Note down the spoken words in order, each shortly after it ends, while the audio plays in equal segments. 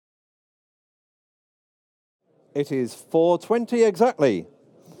It is 4:20 exactly.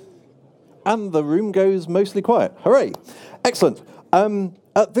 And the room goes mostly quiet. Hooray. Excellent.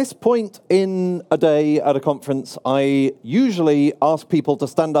 At this point in a day at a conference, I usually ask people to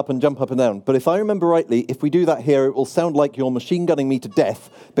stand up and jump up and down. But if I remember rightly, if we do that here, it will sound like you're machine gunning me to death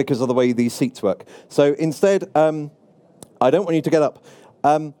because of the way these seats work. So instead, I don't want you to get up.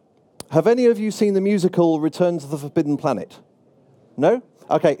 Have any of you seen the musical Return to the Forbidden Planet? No?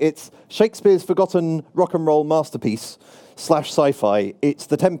 Okay, it's Shakespeare's forgotten rock and roll masterpiece / sci-fi. It's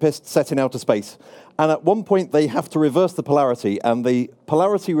The Tempest set in outer space. And at one point, they have to reverse the polarity, and the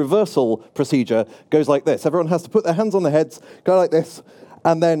polarity reversal procedure goes like this. Everyone has to put their hands on their heads, go like this,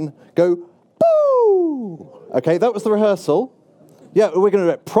 and then go, boo! Okay, that was the rehearsal. Yeah, we're going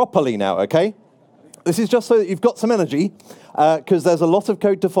to do it properly now, okay? This is just so that you've got some energy, because there's a lot of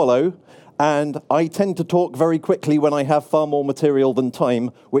code to follow, and I tend to talk very quickly when I have far more material than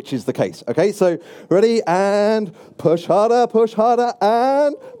time, which is the case. Okay, so ready, and push harder,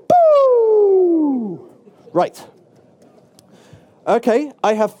 and boo! Right. Okay,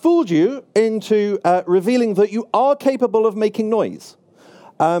 I have fooled you into revealing that you are capable of making noise.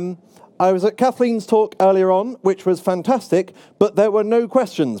 I was at Kathleen's talk earlier on, which was fantastic, but there were no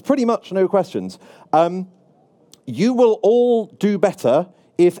questions, pretty much no questions. You will all do better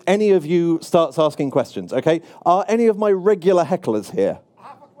if any of you starts asking questions, okay? Are any of my regular hecklers here? I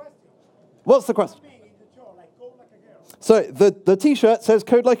have a question. What's the question? So the T-shirt says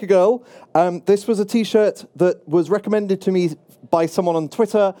 "Code Like a Girl." This was a T-shirt that was recommended to me by someone on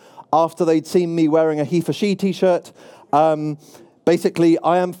Twitter after they'd seen me wearing a he for she T-shirt. Basically,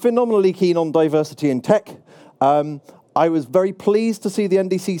 I am phenomenally keen on diversity in tech. I was very pleased to see the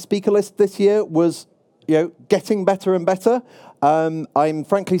NDC speaker list this year was, getting better and better. I'm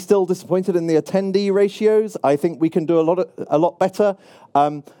frankly still disappointed in the attendee ratios. I think we can do a lot better.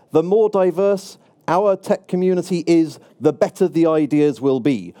 The more diverse our tech community is, the better the ideas will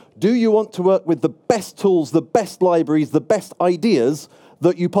be. Do you want to work with the best tools, the best libraries, the best ideas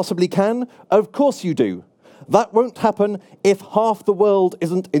that you possibly can? Of course you do. That won't happen if half the world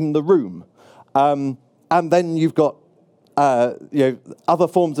isn't in the room. And then you've got other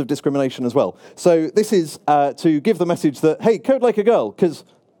forms of discrimination as well. So this is to give the message that, hey, code like a girl, because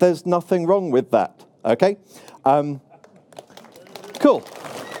there's nothing wrong with that, okay? Cool.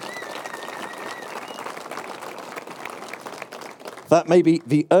 That may be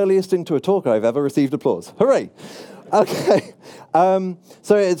the earliest into a talk I've ever received applause. Hooray. Okay.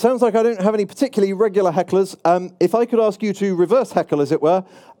 So it sounds like I don't have any particularly regular hecklers. If I could ask you to reverse heckle, as it were,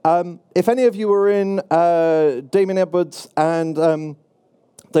 if any of you were in Damien Edwards and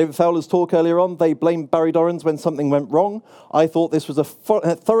David Fowler's talk earlier on, they blamed Barry Dorrans when something went wrong. I thought this was a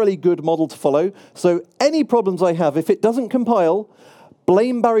thoroughly good model to follow. So any problems I have, if it doesn't compile,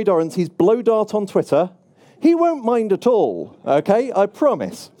 blame Barry Dorrans. He's Blow Dart on Twitter. He won't mind at all, okay? I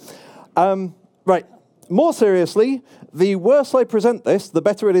promise. Right. More seriously, the worse I present this, the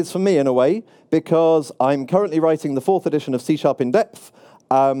better it is for me in a way, because I'm currently writing the 4th edition of C# in depth,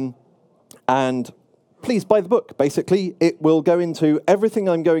 and please buy the book. Basically, it will go into everything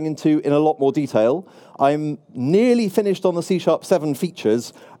I'm going into in a lot more detail. I'm nearly finished on the C# 7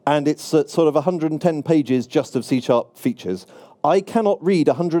 features, and it's sort of 110 pages just of C# features. I cannot read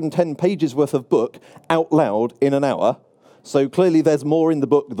 110 pages worth of book out loud in an hour. So clearly there's more in the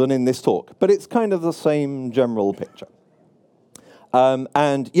book than in this talk, but it's kind of the same general picture.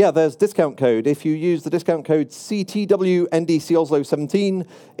 And yeah, there's discount code. If you use the discount code CTWNDCOslo17,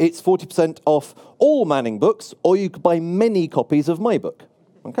 it's 40% off all Manning books, or you could buy many copies of my book.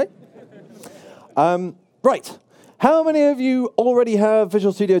 Okay? Right. How many of you already have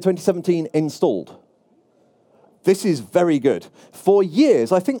Visual Studio 2017 installed? This is very good. For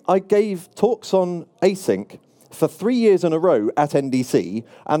years, I think I gave talks on async for 3 years in a row at NDC,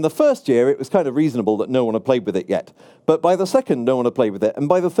 and the first year it was kind of reasonable that no one had played with it yet. But by the second, no one had played with it, and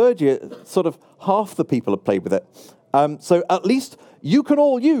by the third year, sort of half the people had played with it. So at least you can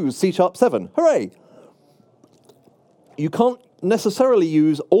all use C# 7. Hooray! You can't necessarily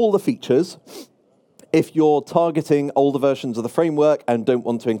use all the features if you're targeting older versions of the framework and don't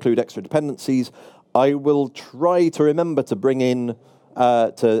want to include extra dependencies. I will try to remember to bring in,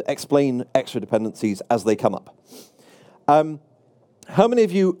 to explain extra dependencies as they come up. How many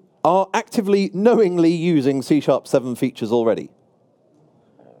of you are actively, knowingly using C# 7 features already?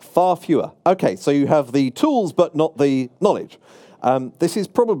 Far fewer. Okay, so you have the tools, but not the knowledge. This is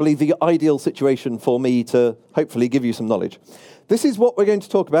probably the ideal situation for me to hopefully give you some knowledge. This is what we're going to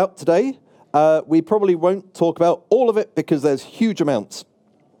talk about today. We probably won't talk about all of it because there's huge amounts.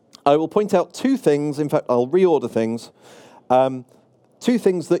 I will point out 2 things. In fact, I'll reorder things. 2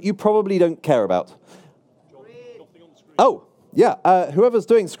 things that you probably don't care about. 3. Oh, yeah, whoever's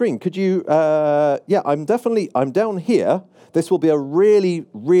doing screen, could you, yeah, I'm down here. This will be a really,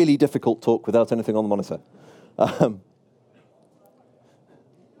 really difficult talk without anything on the monitor.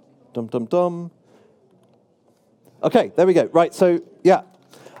 Dum. Okay, there we go. Right, so, yeah.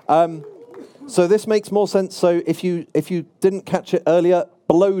 So this makes more sense. So if you didn't catch it earlier,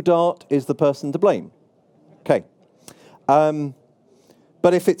 below Dart is the person to blame. Okay.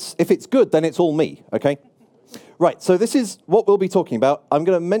 But if it's good, then it's all me, okay? Right, so this is what we'll be talking about. I'm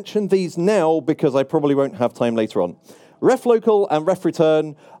going to mention these now because I probably won't have time later on. Ref local and ref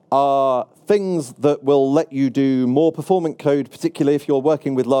return are things that will let you do more performant code, particularly if you're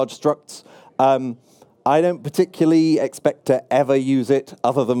working with large structs. I don't particularly expect to ever use it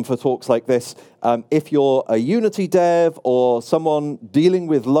other than for talks like this. If you're a Unity dev or someone dealing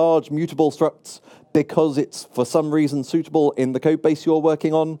with large mutable structs because it's for some reason suitable in the code base you're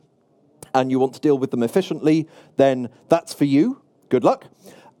working on and you want to deal with them efficiently, then that's for you. Good luck.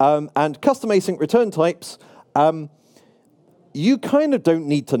 And custom async return types, you kind of don't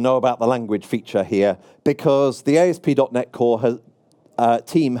need to know about the language feature here because the ASP.NET Core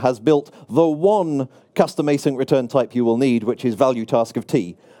team has built the one custom async return type you will need, which is value task of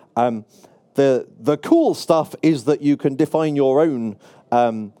t. The cool stuff is that you can define your own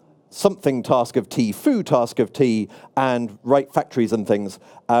something task of t, foo task of t, and write factories and things.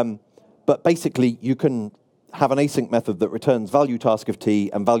 But basically, you can have an async method that returns value task of t,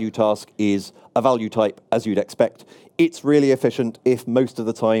 and value task is a value type, as you'd expect. It's really efficient if most of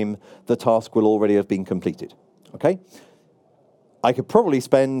the time the task will already have been completed. Okay? I could probably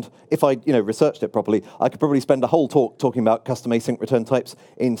spend, if I researched it properly, I could probably spend a whole talk talking about custom async return types.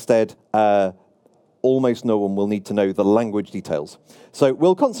 Instead, almost no one will need to know the language details. So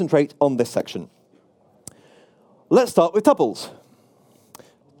we'll concentrate on this section. Let's start with tuples.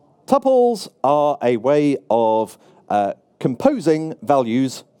 Tuples are a way of composing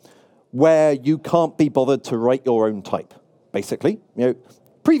values where you can't be bothered to write your own type, basically.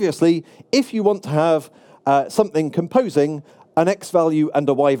 Previously, if you want to have something composing an x value and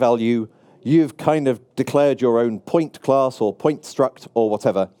a y value, you've kind of declared your own point class or point struct or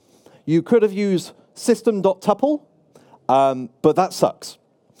whatever. You could have used system.tuple, but that sucks.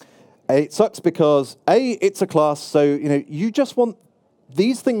 It sucks because, A, it's a class, so you just want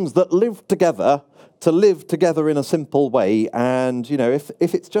these things that live together to live together in a simple way. And if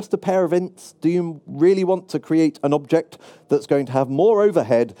it's just a pair of ints, do you really want to create an object that's going to have more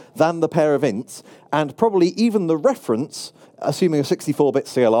overhead than the pair of ints? And probably even the reference, assuming a 64-bit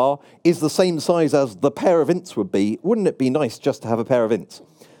CLR, is the same size as the pair of ints would be. Wouldn't it be nice just to have a pair of ints?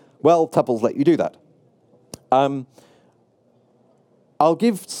 Well, tuples let you do that. I'll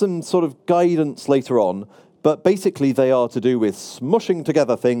give some sort of guidance later on, but basically they are to do with smushing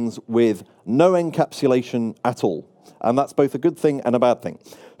together things with no encapsulation at all. And that's both a good thing and a bad thing.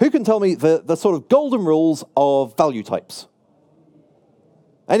 Who can tell me the sort of golden rules of value types?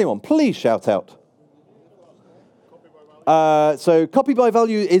 Anyone, please shout out. So copy by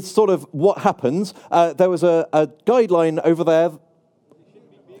value is sort of what happens. There was a guideline over there.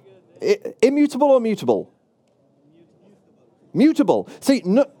 Immutable or mutable? Mutable. See,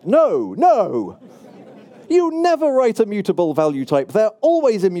 no. You never write a mutable value type. They're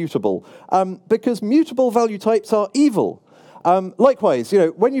always immutable because mutable value types are evil. Likewise,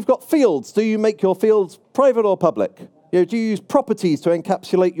 when you've got fields, do you make your fields private or public? Do you use properties to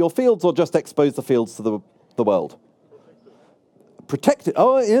encapsulate your fields or just expose the fields to the world? Protected.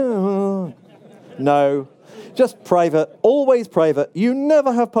 Oh, yeah. No. Just private. Always private. You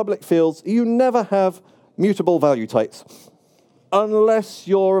never have public fields. You never have mutable value types unless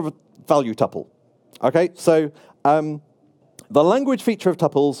you're a value tuple. Okay, so the language feature of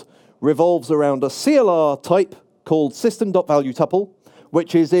tuples revolves around a CLR type called system.valueTuple,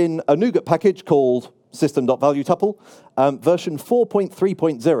 which is in a NuGet package called system.valueTuple, version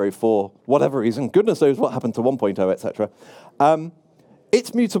 4.3.0 for whatever reason. Goodness knows what happened to 1.0, etc.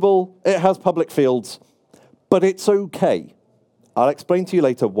 It's mutable, it has public fields, but it's okay. I'll explain to you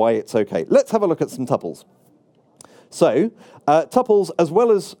later why it's okay. Let's have a look at some tuples. So, tuples, as well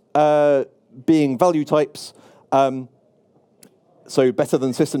as being value types, so better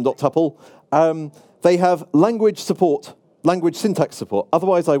than system.tuple, they have language support, language syntax support.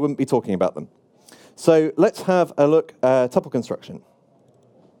 Otherwise, I wouldn't be talking about them. So let's have a look at tuple construction.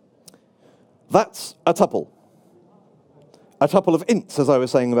 That's a tuple. A tuple of ints, as I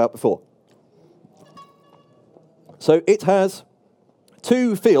was saying about before. So it has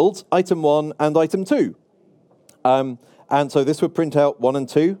two fields, item 1 and item 2. And so this would print out 1 and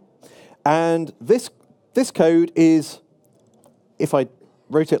 2. And this code is, if I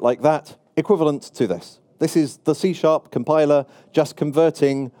wrote it like that, equivalent to this. This is the C# compiler just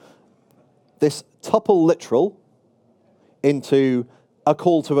converting this tuple literal into a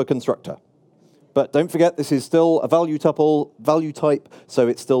call to a constructor. But don't forget, this is still a value tuple, value type, so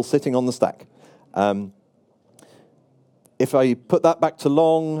it's still sitting on the stack. If I put that back to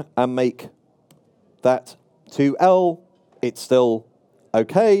long and make that to L, it's still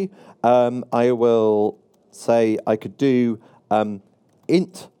OK. I will say I could do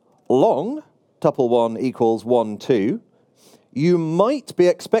int long, tuple1 equals 1, 2. You might be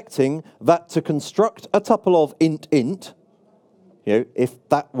expecting that to construct a tuple of int, if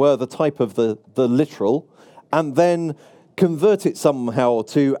that were the type of the literal, and then convert it somehow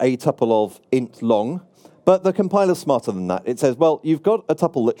to a tuple of int long. But the compiler's smarter than that. It says, well, you've got a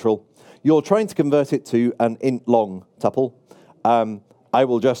tuple literal. You're trying to convert it to an int long tuple. I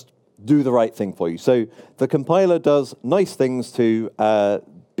will just do the right thing for you. So the compiler does nice things to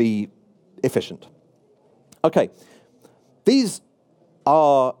be efficient. OK. These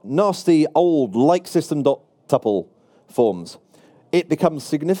are nasty, old, like system.tuple forms. It becomes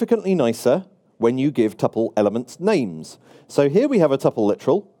significantly nicer when you give tuple elements names. So here we have a tuple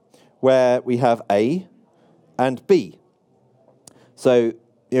literal where we have A and B. So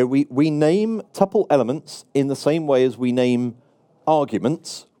we name tuple elements in the same way as we name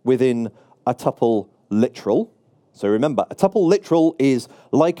arguments within a tuple literal. So remember, a tuple literal is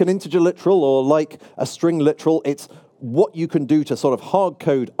like an integer literal or like a string literal. It's what you can do to sort of hard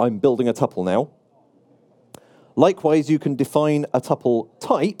code, I'm building a tuple now. Likewise, you can define a tuple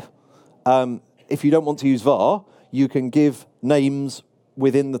type. If you don't want to use var, you can give names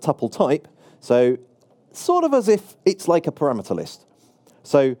within the tuple type. So sort of as if it's like a parameter list.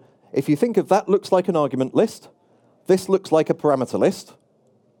 So if you think of that looks like an argument list, this looks like a parameter list.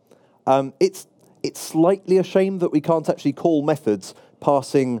 It's slightly a shame that we can't actually call methods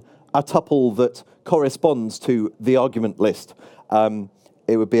passing a tuple that corresponds to the argument list.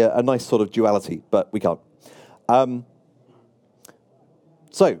 It would be a nice sort of duality, but we can't.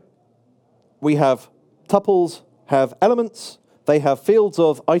 So we have tuples have elements. They have fields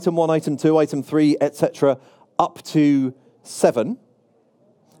of item 1, item 2, item 3, etc., up to 7.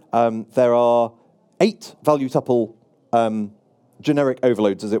 There are 8 value tuple generic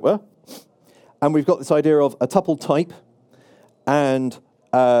overloads, as it were. And we've got this idea of a tuple type, and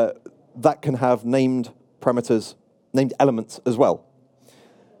that can have named parameters, named elements as well.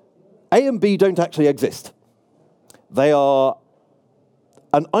 A and B don't actually exist. They are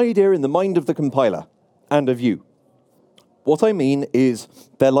an idea in the mind of the compiler and of you. What I mean is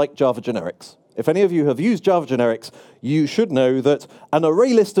they're like Java generics. If any of you have used Java generics, you should know that an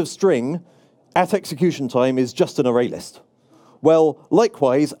array list of string at execution time is just an array list. Well,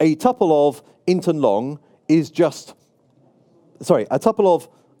 likewise, a tuple of int and long is just, a tuple of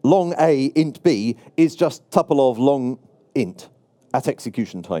long A int B is just tuple of long int at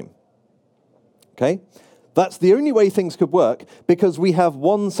execution time. Okay? That's the only way things could work because we have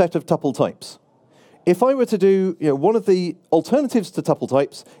one set of tuple types. If I were to do, one of the alternatives to tuple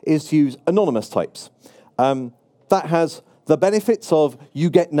types is to use anonymous types. That has the benefits of you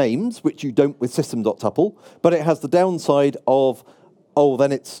get names, which you don't with system.tuple, but it has the downside of,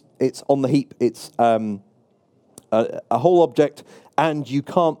 then it's on the heap, it's a whole object, and you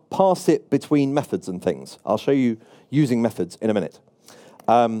can't pass it between methods and things. I'll show you using methods in a minute.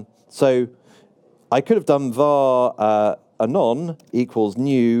 So I could have done var anon equals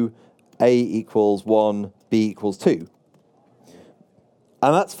new, A equals 1, B equals 2.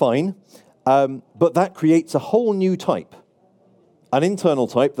 And that's fine, but that creates a whole new type, an internal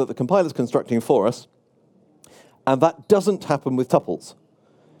type that the compiler's constructing for us, and that doesn't happen with tuples.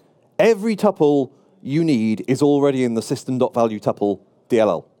 Every tuple you need is already in the system.valueTuple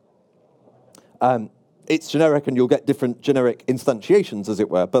DLL. It's generic, and you'll get different generic instantiations, as it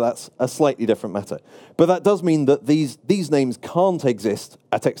were, but that's a slightly different matter. But that does mean that these names can't exist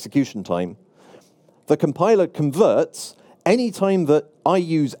at execution time. The compiler converts any time that I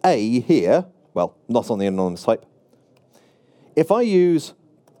use A here, well, not on the anonymous type. If I use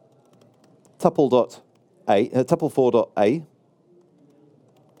tuple4.a,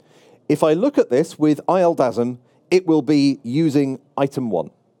 if I look at this with ILDASM, it will be using item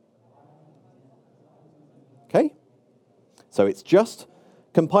 1. Okay? So it's just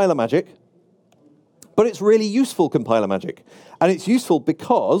compiler magic, but it's really useful compiler magic. And it's useful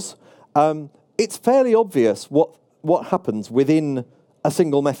because it's fairly obvious what happens within a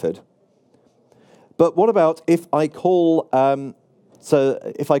single method. But what about if I call,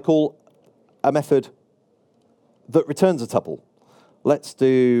 if I call a method that returns a tuple? Let's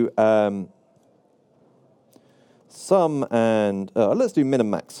do sum and let's do min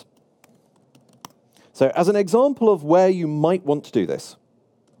and max. So as an example of where you might want to do this,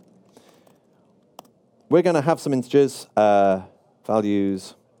 we're going to have some integers,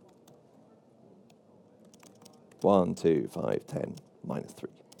 values 1, 2, 5, 10, minus 3,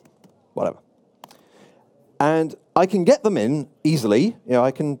 whatever. And I can get them in easily.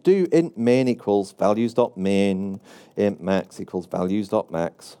 I can do int min equals values.min, int max equals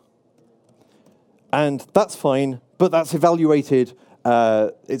values.max. And that's fine, but that's evaluated.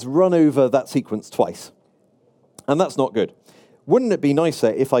 It's run over that sequence twice. And that's not good. Wouldn't it be nicer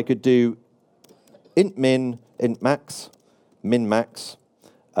if I could do int min, int max, min max,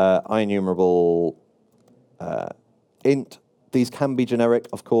 IEnumerable int. These can be generic,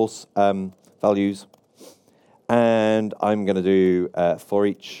 of course, values. And I'm going to do for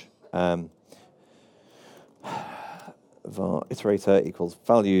each var iterator equals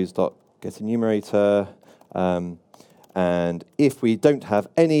values.getEnumerator. And if we don't have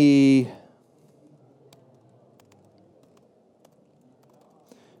any,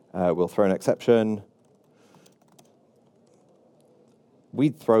 we'll throw an exception.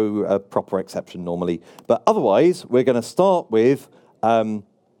 We'd throw a proper exception normally. But otherwise, we're going to start with, let's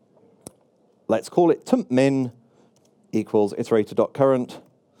call it tumpmin equals iterator.current,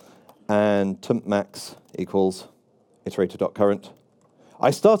 and tumpmax equals iterator.current.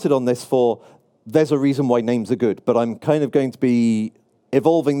 I started on this for, there's a reason why names are good, but I'm kind of going to be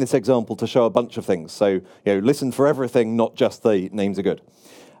evolving this example to show a bunch of things. So, listen for everything, not just the names are good.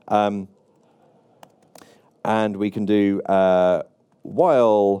 And we can do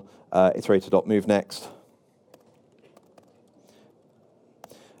while iterator.move next.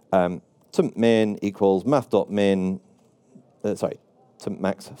 Tumpmin equals math.min,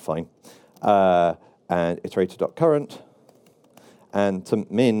 tumpmax, fine, and iterator.current, and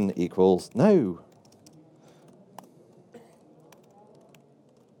tumpmin equals, no.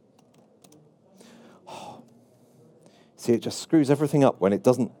 See, it just screws everything up when it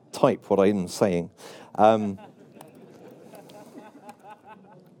doesn't type what I'm saying.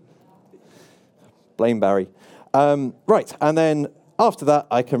 Blame Barry. Right, and then after that,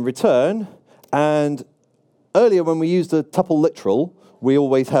 I can return, and earlier when we used a tuple literal, we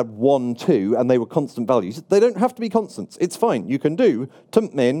always had 1, 2, and they were constant values. They don't have to be constants. It's fine. You can do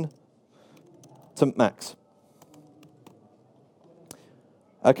tumpmin, tumpmax.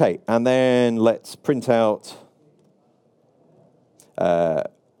 Okay, and then let's print out,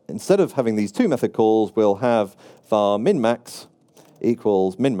 instead of having these two method calls, we'll have var minmax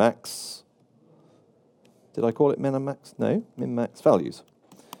equals minmax. Did I call it min and max? No, min-max values.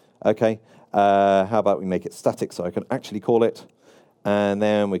 Okay, how about we make it static so I can actually call it, and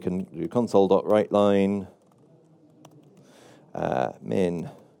then we can do console.writeLine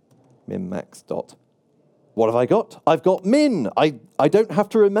min-max dot. What have I got? I've got min. I don't have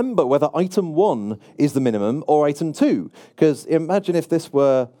to remember whether item 1 is the minimum or item 2, because imagine if this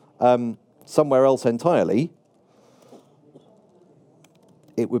were somewhere else entirely,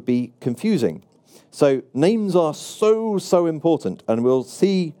 it would be confusing. So names are so important, and we'll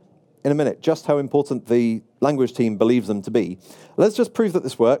see in a minute just how important the language team believes them to be. Let's just prove that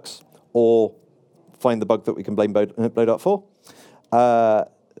this works, or find the bug that we can blame Blowdart for.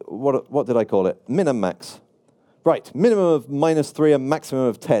 What did I call it? Min and max. Right, minimum of -3 and maximum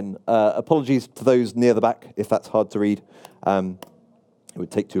of 10. Apologies to those near the back if that's hard to read. It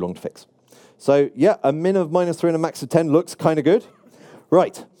would take too long to fix. So yeah, a min of -3 and a max of 10 looks kind of good.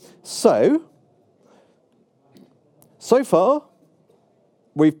 Right, so far,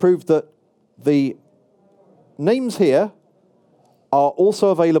 we've proved that the names here are also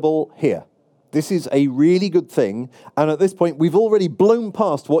available here. This is a really good thing, and at this point, we've already blown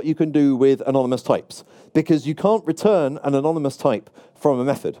past what you can do with anonymous types, because you can't return an anonymous type from a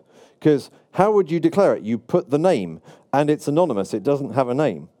method, because how would you declare it? You put the name, and it's anonymous. It doesn't have a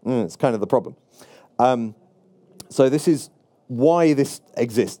name. It's kind of the problem. So this is why this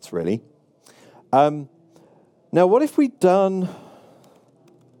exists, really. Now, what if we'd done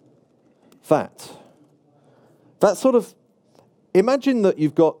that? That sort of, imagine that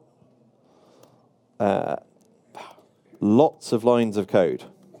you've got lots of lines of code.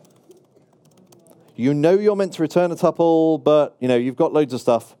 You know you're meant to return a tuple, but you've got loads of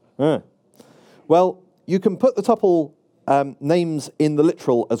stuff. Well, you can put the tuple names in the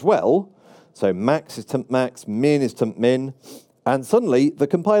literal as well. So max is tumpmax, min is tumpmin, and suddenly the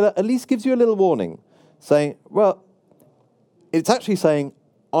compiler at least gives you a little warning, saying, well, it's actually saying,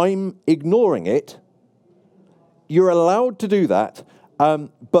 I'm ignoring it. You're allowed to do that,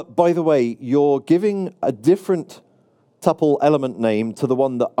 but by the way, you're giving a different tuple element name to the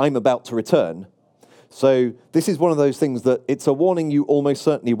one that I'm about to return. So this is one of those things that it's a warning you almost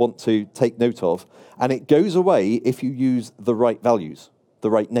certainly want to take note of, and it goes away if you use the right values,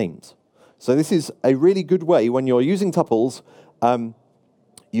 the right names. So this is a really good way when you're using tuples.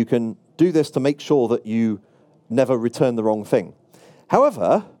 You can do this to make sure that you never return the wrong thing.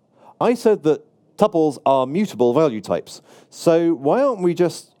 However, I said that tuples are mutable value types. So why aren't we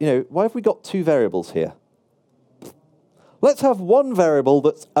just, why have we got two variables here? Let's have one variable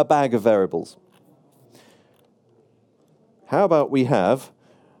that's a bag of variables. How about we have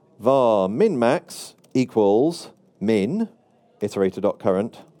var min-max equals min,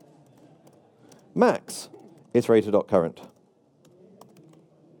 iterator.current, max, iterator.current.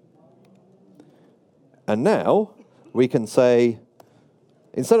 And now we can say,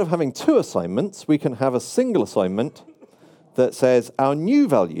 instead of having two assignments, we can have a single assignment that says our new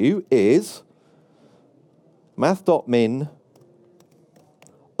value is math.min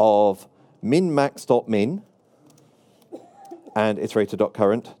of min-max.min and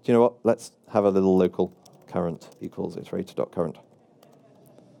iterator.current. Do you know what? Let's have a little local current equals iterator.current.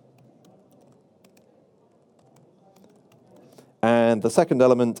 And the second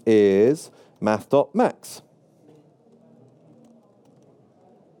element is math.max.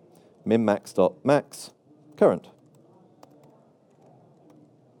 min-max.max current.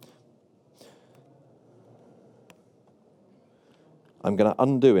 I'm going to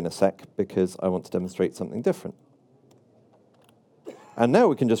undo in a sec because I want to demonstrate something different. And now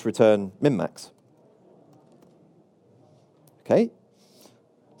we can just return min-max. Okay?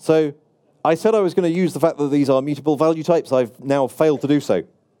 So I said I was going to use the fact that these are mutable value types. I've now failed to do so.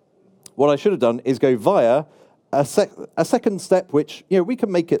 What I should have done is go via a second step, which, we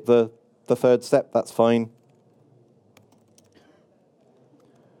can make it the third step. That's fine.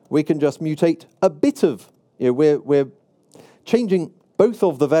 We can just mutate a bit of, we're changing both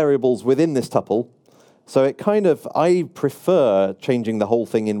of the variables within this tuple. So it I prefer changing the whole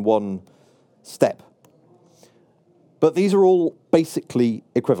thing in one step. But these are all basically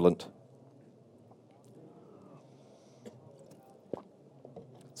equivalent.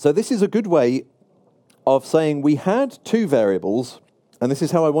 So this is a good way of saying we had two variables, and this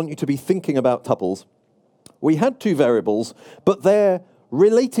is how I want you to be thinking about tuples. We had two variables, but they're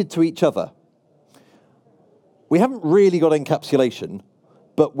related to each other. We haven't really got encapsulation,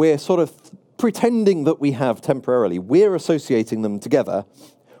 but we're sort of pretending that we have temporarily. We're associating them together.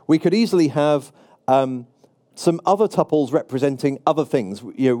 We could easily have some other tuples representing other things.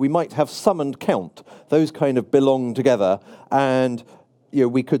 We might have sum and count. Those kind of belong together, and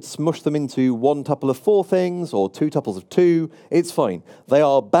we could smush them into one tuple of four things or two tuples of two. It's fine. They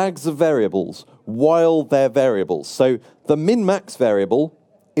are bags of variables while they're variables. So the min-max variable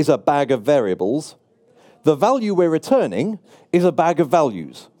is a bag of variables. The value we're returning is a bag of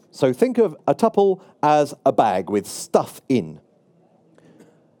values. So think of a tuple as a bag with stuff in.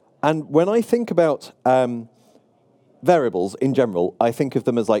 And when I think about variables in general, I think of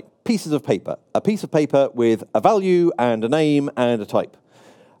them as like pieces of paper. A piece of paper with a value and a name and a type.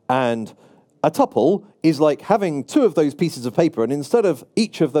 And a tuple is like having two of those pieces of paper, and instead of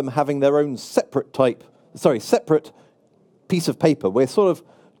each of them having their own separate piece of paper, we're sort of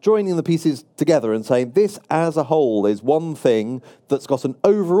joining the pieces together and saying this as a whole is one thing that's got an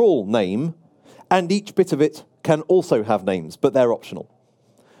overall name, and each bit of it can also have names, but they're optional.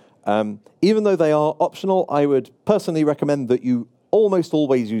 Even though they are optional, I would personally recommend that you almost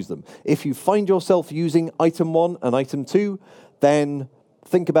always use them. If you find yourself using item 1 and item 2, then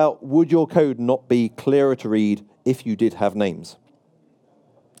think about, would your code not be clearer to read if you did have names?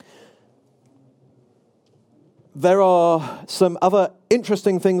 There are some other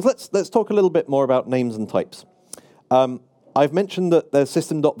interesting things. Let's talk a little bit more about names and types. I've mentioned that there's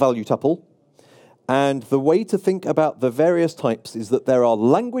system.valueTuple, and the way to think about the various types is that there are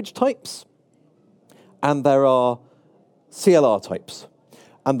language types and there are CLR types.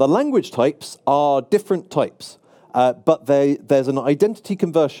 And the language types are different types, but there's an identity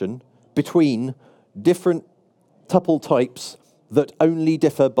conversion between different tuple types that only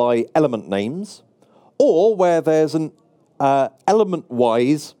differ by element names, or where there's an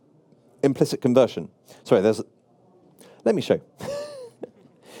element-wise implicit conversion. Sorry, let me show.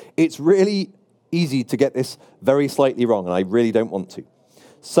 It's really easy to get this very slightly wrong, and I really don't want to.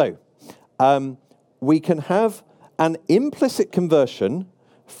 So, we can have an implicit conversion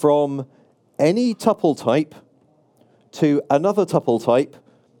from any tuple type to another tuple type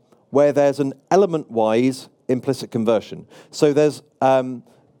where there's an element-wise implicit conversion. So there's, in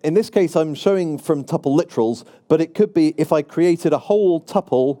this case, I'm showing from tuple literals, but it could be if I created a whole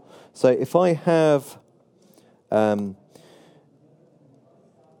tuple. So if I have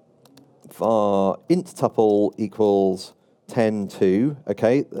var int tuple equals 10 to,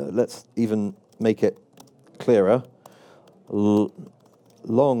 okay, let's even make it clearer. Long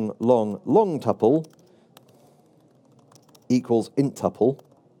tuple equals int tuple.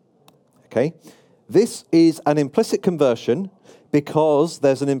 Okay, this is an implicit conversion because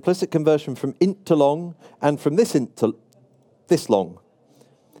there's an implicit conversion from int to long and from this int to this long.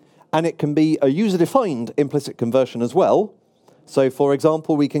 And it can be a user-defined implicit conversion as well. So, for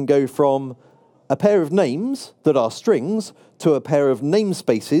example, we can go from a pair of names that are strings to a pair of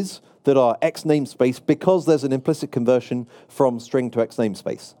namespaces that are X namespace because there's an implicit conversion from string to X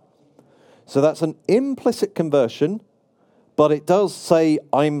namespace. So that's an implicit conversion, but it does say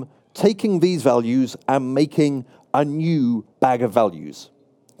I'm taking these values and making a new bag of values.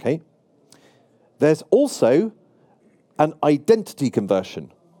 Okay. There's also an identity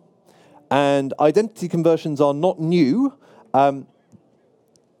conversion. And identity conversions are not new.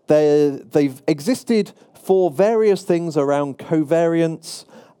 They've existed for various things around covariance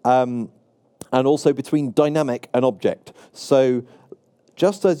and also between dynamic and object. So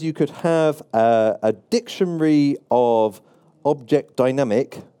just as you could have a dictionary of object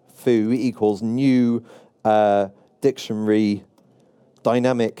dynamic, foo equals new dictionary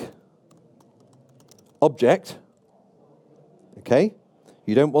dynamic object, okay?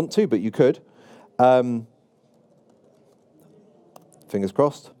 You don't want to, but you could. Fingers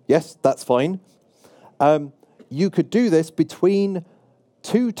crossed. Yes, that's fine. You could do this between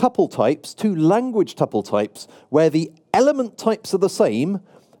two tuple types, two language tuple types, where the element types are the same,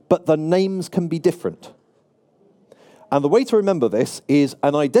 but the names can be different. And the way to remember this is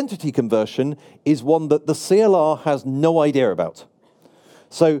an identity conversion is one that the CLR has no idea about.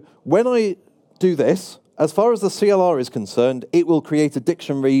 So when I do this, as far as the CLR is concerned, it will create a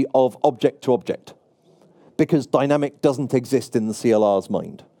dictionary of object to object, because dynamic doesn't exist in the CLR's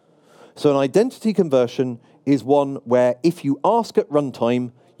mind. So an identity conversion is one where if you ask at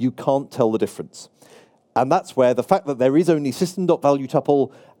runtime, you can't tell the difference. And that's where the fact that there is only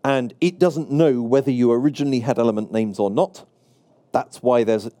system.valueTuple and it doesn't know whether you originally had element names or not, that's why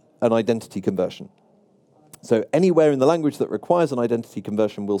there's an identity conversion. So anywhere in the language that requires an identity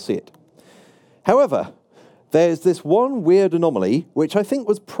conversion, we'll see it. However, there's this one weird anomaly, which I think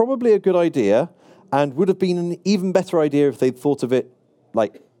was probably a good idea and would have been an even better idea if they'd thought of it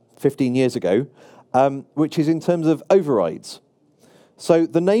like 15 years ago, which is in terms of overrides. So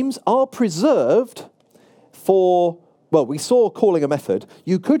the names are preserved for, well, we saw calling a method.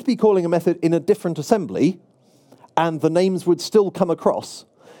 You could be calling a method in a different assembly, and the names would still come across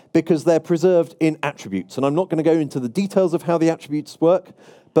because they're preserved in attributes. And I'm not going to go into the details of how the attributes work,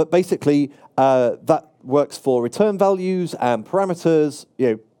 but basically that works for return values and parameters. You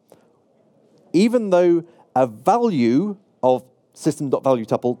know, even though a value of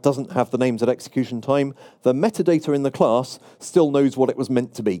system.valueTuple doesn't have the names at execution time, the metadata in the class still knows what it was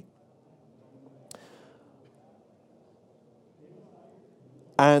meant to be.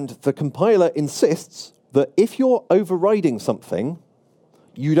 And the compiler insists that if you're overriding something,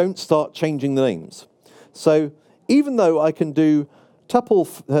 you don't start changing the names. So even though I can do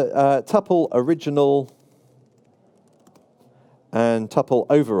tuple original and tuple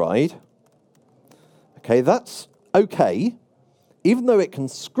override, okay, that's okay, even though it can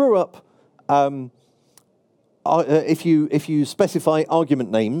screw up if you specify argument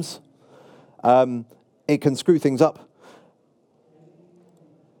names, it can screw things up.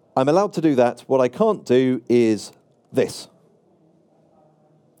 I'm allowed to do that. What I can't do is this.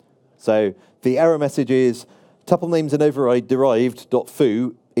 So the error message is tuple names in override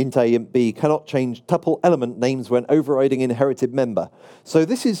derived.foo int a int b cannot change tuple element names when overriding inherited member. So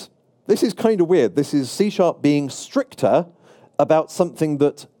this is kind of weird. This is C# being stricter about something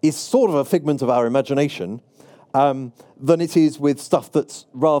that is sort of a figment of our imagination than it is with stuff that's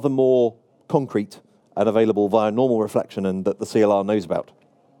rather more concrete and available via normal reflection and that the CLR knows about.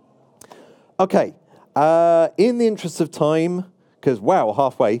 Okay, in the interest of time, because wow,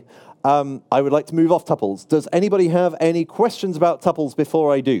 halfway, I would like to move off tuples. Does anybody have any questions about tuples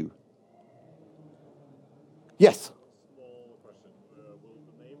before I do? Yes? Small question. Will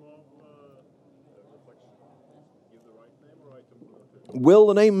the name of reflection give the right name or item? Will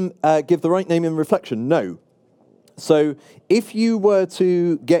the name give the right name in reflection? No. So if you were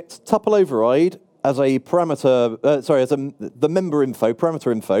to get tuple override as a parameter, the member info,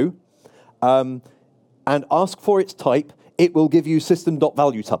 parameter info, and ask for its type, it will give you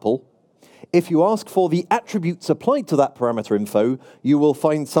system.valueTuple. If you ask for the attributes applied to that parameter info, you will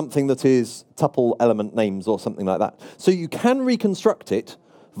find something that is tuple element names or something like that. So you can reconstruct it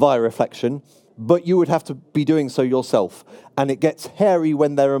via reflection. but you would have to be doing so yourself. And it gets hairy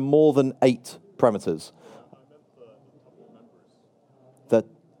when there are more than 8 parameters.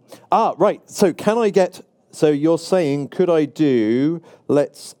 Right. So can I get, so you're saying, could I do,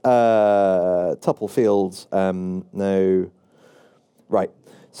 let's, tuple fields, no. Right.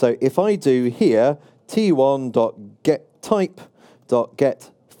 So if I do here,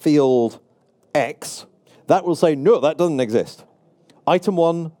 t1.getType.getField X, that will say, no, that doesn't exist. Item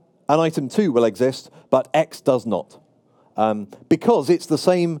 1 and item 2 will exist, but X does not. Because it's the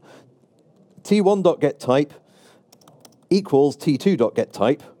same t1.getType equals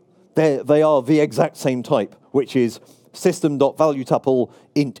t2.getType. They are the exact same type, which is system.valueTuple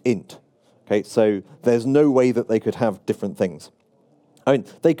int. Okay, so there's no way that they could have different things. I mean,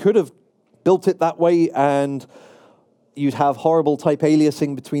 they could have built it that way, and you'd have horrible type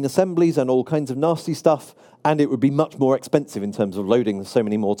aliasing between assemblies and all kinds of nasty stuff, and it would be much more expensive in terms of loading so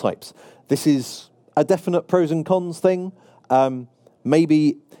many more types. This is a definite pros and cons thing.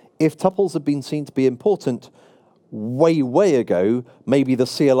 Maybe if tuples had been seen to be important way ago, maybe the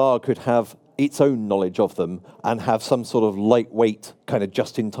CLR could have its own knowledge of them and have some sort of lightweight kind of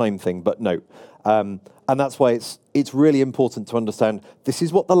just-in-time thing, but no. And that's why it's really important to understand this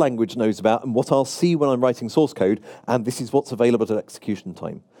is what the language knows about and what I'll see when I'm writing source code, and this is what's available at execution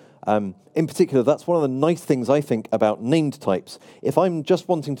time. In particular, that's one of the nice things I think about named types. If I'm just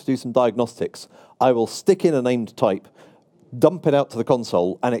wanting to do some diagnostics, I will stick in a named type, dump it out to the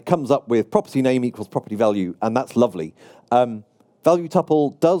console, and it comes up with property name equals property value, and that's lovely. Value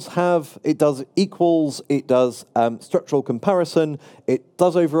tuple does equals, it does structural comparison, it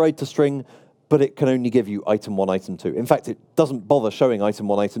does override to string, but it can only give you item 1, item 2. In fact, it doesn't bother showing item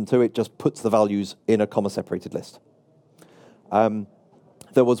 1, item 2, it just puts the values in a comma-separated list.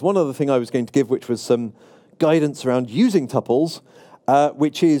 There was one other thing I was going to give, which was some guidance around using tuples,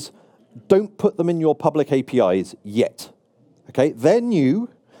 which is don't put them in your public APIs yet. Okay, they're new.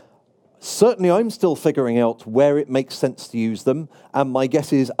 Certainly I'm still figuring out where it makes sense to use them, and my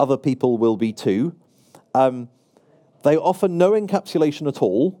guess is other people will be too. They offer no encapsulation at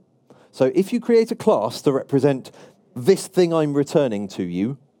all. So if you create a class to represent this thing I'm returning to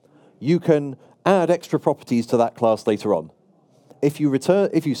you, you can add extra properties to that class later on. If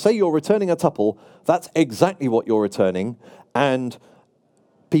you say you're returning a tuple, that's exactly what you're returning, and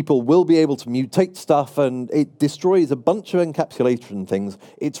people will be able to mutate stuff, and it destroys a bunch of encapsulation things.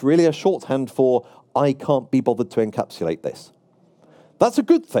 It's really a shorthand for, I can't be bothered to encapsulate this. That's a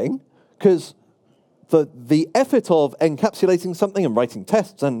good thing, because the effort of encapsulating something and writing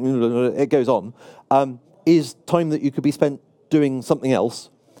tests, and it goes on, is time that you could be spent doing something else,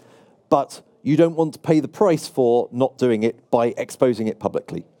 but you don't want to pay the price for not doing it by exposing it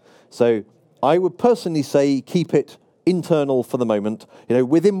publicly. So I would personally say keep it internal for the moment.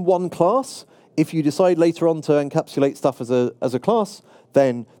 Within one class, if you decide later on to encapsulate stuff as a class,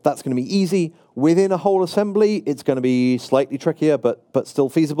 then that's going to be easy. Within a whole assembly, it's going to be slightly trickier, but still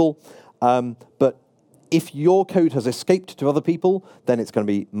feasible. But if your code has escaped to other people, then it's going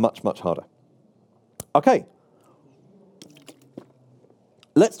to be much harder. Okay.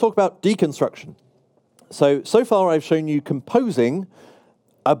 Let's talk about deconstruction. So far I've shown you composing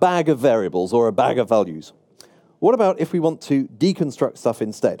a bag of variables or a bag of values. What about if we want to deconstruct stuff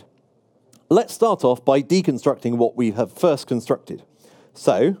instead? Let's start off by deconstructing what we have first constructed.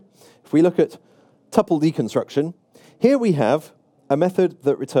 So if we look at tuple deconstruction, here we have a method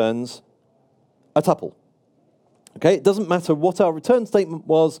that returns a tuple. Okay, it doesn't matter what our return statement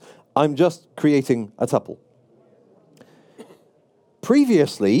was, I'm just creating a tuple.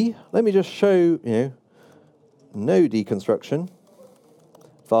 Previously, let me just show no deconstruction.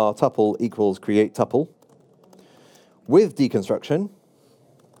 Var tuple equals create tuple. With deconstruction,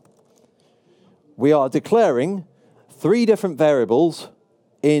 we are declaring 3 different variables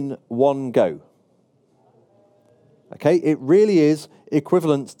in one go. Okay, it really is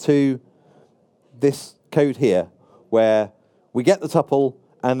equivalent to this code here, where we get the tuple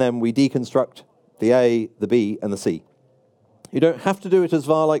and then we deconstruct the A, the B, and the C. You don't have to do it as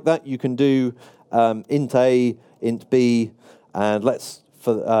var like that. You can do int A, int B, and that's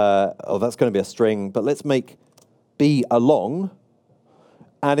going to be a string, but let's make B a long,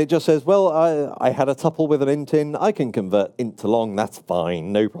 and it just says, well, I had a tuple with an int in, I can convert int to long, that's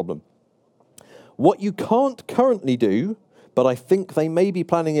fine, no problem. What you can't currently do, but I think they may be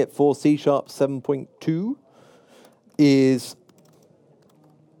planning it for C# 7.2, is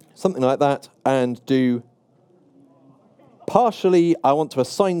something like that, and do partially I want to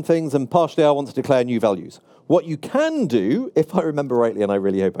assign things, and partially I want to declare new values. What you can do, if I remember rightly, and I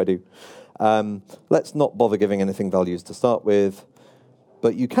really hope I do, let's not bother giving anything values to start with,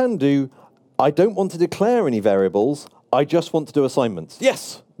 but you can do, I don't want to declare any variables. I just want to do assignments.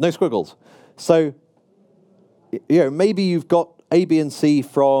 Yes, no squiggles. So, maybe you've got A, B, and C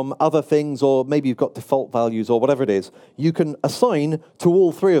from other things, or maybe you've got default values, or whatever it is. You can assign to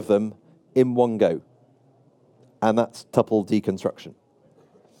all three of them in one go. And that's tuple deconstruction.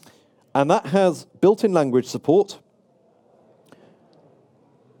 And that has built-in language support,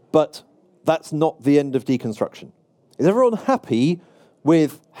 but that's not the end of deconstruction. Is everyone happy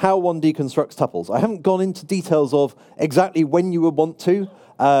with how one deconstructs tuples? I haven't gone into details of exactly when you would want to.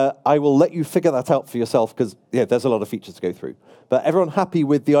 I will let you figure that out for yourself because there's a lot of features to go through. But everyone happy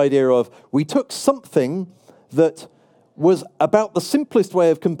with the idea of we took something that was about the simplest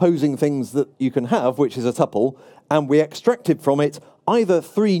way of composing things that you can have, which is a tuple, and we extracted from it either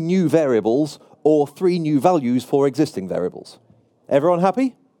 3 new variables or 3 new values for existing variables. Everyone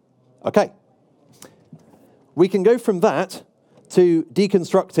happy? Okay. We can go from that to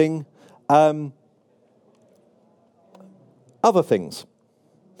deconstructing other things.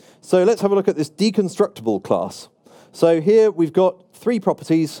 So let's have a look at this deconstructible class. So here we've got 3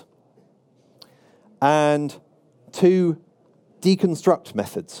 properties and 2 deconstruct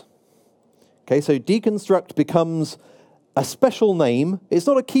methods. Okay, so deconstruct becomes a special name. It's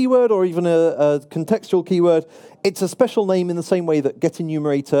not a keyword or even a contextual keyword. It's a special name in the same way that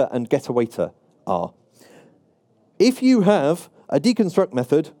getEnumerator and getAwaiter are. If you have a deconstruct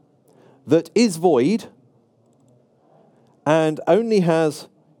method that is void and only has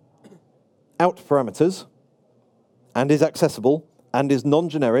out parameters and is accessible and is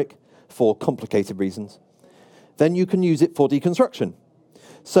non-generic for complicated reasons, then you can use it for deconstruction.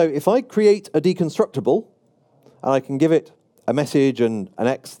 So if I create a deconstructible, and I can give it a message and an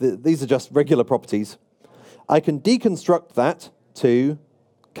X, these are just regular properties, I can deconstruct that to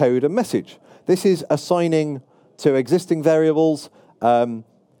code a message. This is assigning to existing variables.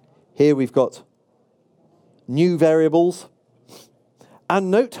 Here we've got new variables.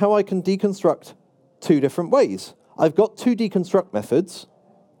 And note how I can deconstruct 2 different ways. I've got 2 deconstruct methods,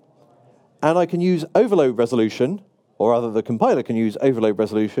 and I can use overload resolution, or rather the compiler can use overload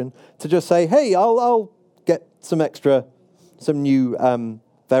resolution to just say, hey, I'll get some new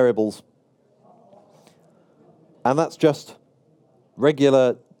variables. And that's just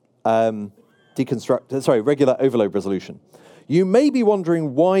regular regular overload resolution. You may be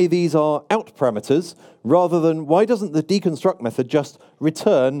wondering why these are out parameters rather than why doesn't the deconstruct method just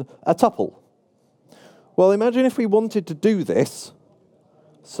return a tuple? Well, imagine if we wanted to do this.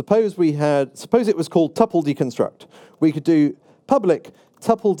 Suppose it was called tuple deconstruct. We could do public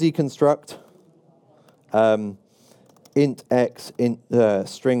tuple deconstruct int x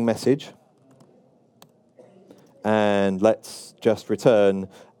string message, and let's just return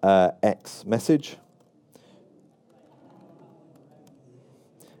x message.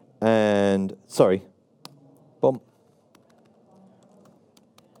 And sorry, bomb.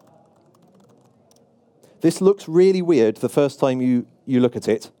 This looks really weird the first time you look at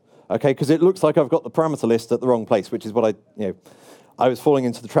it, okay? Because it looks like I've got the parameter list at the wrong place, which is what I was falling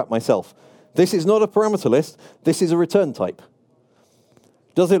into the trap myself. This is not a parameter list. This is a return type.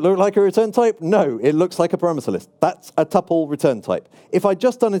 Does it look like a return type? No, it looks like a parameter list. That's a tuple return type. If I'd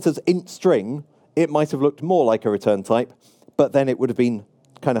just done it as int string, it might have looked more like a return type, but then it would have been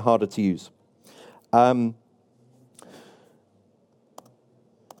kind of harder to use. But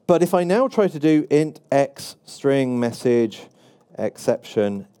if I now try to do int x string message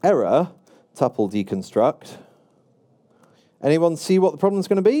exception error tuple deconstruct, anyone see what the problem's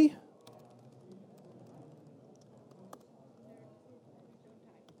going to be?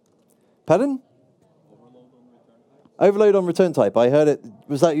 Pardon? Overload on return type. I heard it.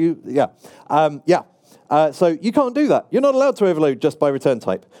 Was that you? Yeah. So you can't do that. You're not allowed to overload just by return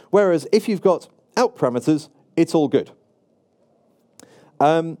type. Whereas if you've got out parameters, it's all good.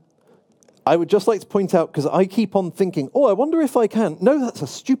 I would just like to point out, because I keep on thinking, I wonder if I can. No, that's a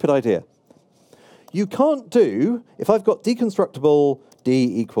stupid idea. You can't do, if I've got deconstructible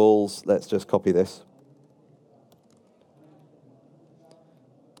d equals, let's just copy this.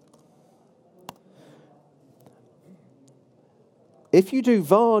 If you do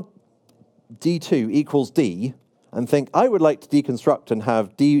var d2 equals d, and think, I would like to deconstruct and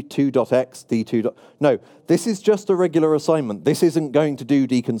have d2.x, d2. No, this is just a regular assignment. This isn't going to do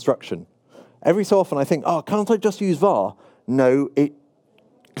deconstruction. Every so often I think, can't I just use var? No, it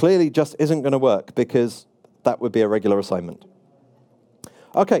clearly just isn't going to work because that would be a regular assignment.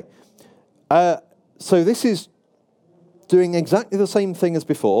 Okay, so this is doing exactly the same thing as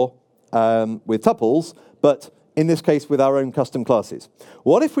before with tuples, but in this case with our own custom classes.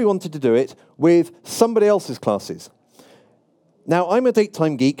 What if we wanted to do it with somebody else's classes? Now, I'm a date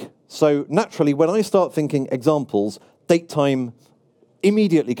time geek, So naturally, when I start thinking examples, datetime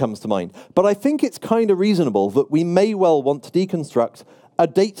immediately comes to mind. But I think it's kind of reasonable that we may well want to deconstruct a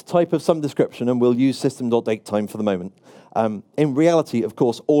date type of some description, and we'll use system.datetime for the moment. In reality, of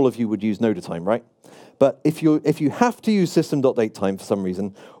course, all of you would use nodatime, right? But if you have to use system.datetime for some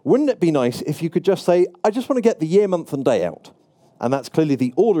reason, wouldn't it be nice if you could just say, I just want to get the year, month, and day out? And that's clearly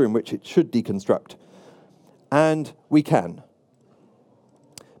the order in which it should deconstruct. And we can.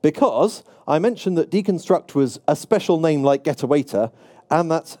 Because I mentioned that deconstruct was a special name like getAwaiter,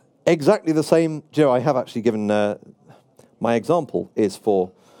 and that's exactly the same. I have actually given my example is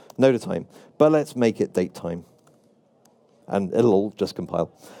for nodatime, but let's make it datetime. And it'll all just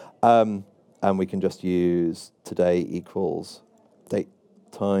compile. And we can just use today equals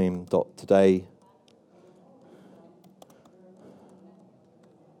datetime.today.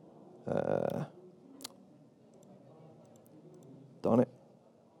 Darn it.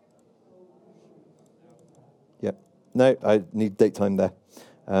 Yeah. No, I need datetime there.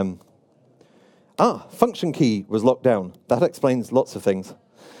 Function key was locked down. That explains lots of things.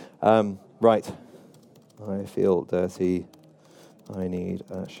 Right. I feel dirty. I need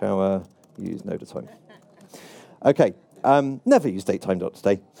a shower. Use nodatime. Okay. Never use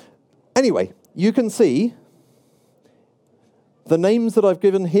datetime.today. Anyway, you can see the names that I've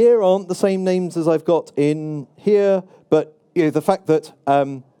given here aren't the same names as I've got in here, but the fact that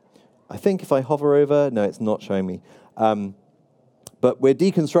I think if I hover over, no, it's not showing me. But we're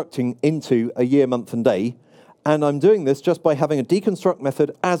deconstructing into a year, month, and day, and I'm doing this just by having a deconstruct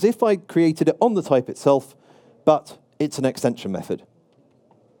method as if I created it on the type itself, but it's an extension method.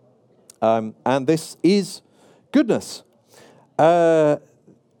 And this is goodness. There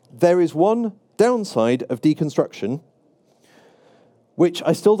is one downside of deconstruction, which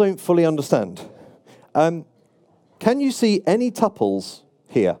I still don't fully understand. Can you see any tuples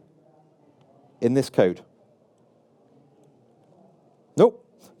here in this code? Nope,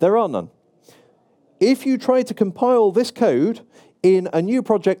 there are none. If you try to compile this code in a new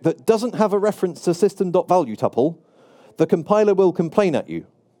project that doesn't have a reference to system.valueTuple, the compiler will complain at you.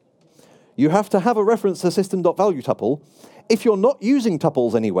 You have to have a reference to system.valueTuple. If you're not using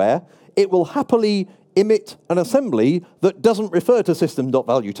tuples anywhere, it will happily emit an assembly that doesn't refer to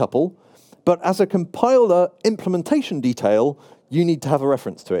system.valueTuple, but as a compiler implementation detail, you need to have a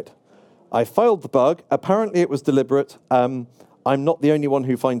reference to it. I filed the bug. Apparently it was deliberate. I'm not the only one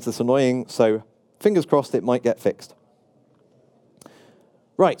who finds this annoying, so fingers crossed it might get fixed.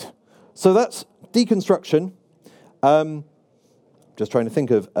 Right, so that's deconstruction. Just trying to think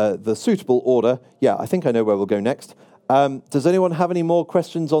of the suitable order. Yeah, I think I know where we'll go next. Does anyone have any more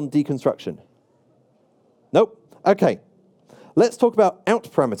questions on deconstruction? Nope. Okay. Let's talk about out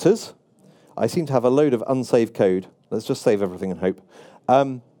parameters. I seem to have a load of unsaved code. Let's just save everything and hope.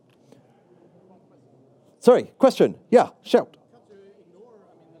 Sorry, question. Yeah, shout.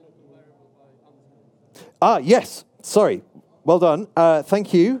 Yes. Sorry. Well done.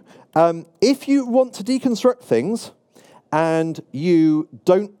 Thank you. If you want to deconstruct things and you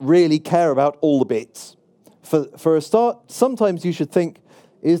don't really care about all the bits, for a start, sometimes you should think,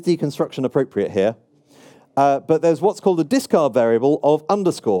 is deconstruction appropriate here? But there's what's called a discard variable of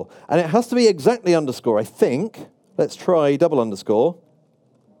underscore. And it has to be exactly underscore, I think. Let's try double underscore.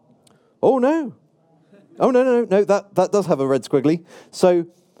 Oh, no. Oh, no, that does have a red squiggly. So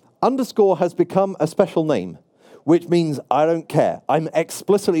underscore has become a special name, which means I don't care. I'm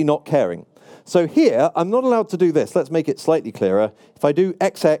explicitly not caring. So here, I'm not allowed to do this. Let's make it slightly clearer. If I do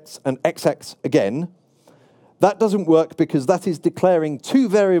XX and XX again, that doesn't work because that is declaring two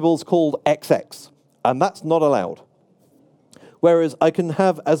variables called XX, and that's not allowed. Whereas I can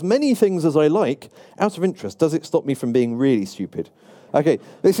have as many things as I like. Out of interest, does it stop me from being really stupid? Okay,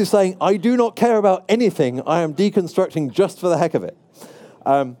 this is saying I do not care about anything. I am deconstructing just for the heck of it.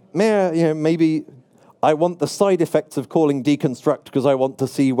 Maybe I want the side effects of calling deconstruct because I want to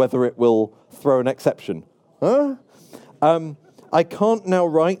see whether it will throw an exception. Huh? I can't now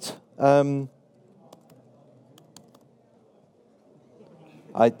write. No,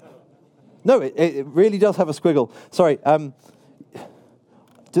 it really does have a squiggle. Sorry.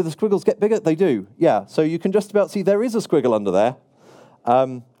 Do the squiggles get bigger? They do. Yeah. So you can just about see there is a squiggle under there.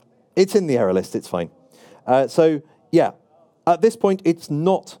 It's in the error list. It's fine. So yeah, at this point, it's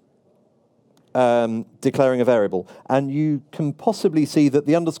not declaring a variable. And you can possibly see that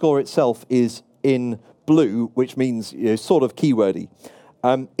the underscore itself is in blue, which means sort of keywordy.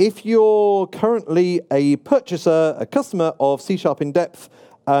 If you're currently a purchaser, a customer of C# in depth,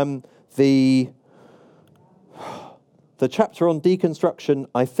 the chapter on deconstruction,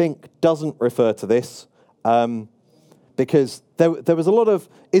 I think, doesn't refer to this because there was a lot of,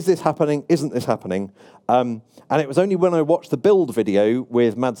 is this happening, isn't this happening? And it was only when I watched the build video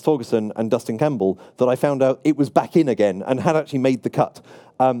with Mads Torgerson and Dustin Campbell that I found out it was back in again and had actually made the cut.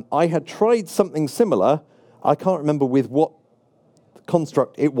 I had tried something similar. I can't remember with what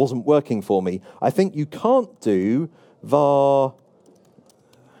construct it wasn't working for me. I think you can't do var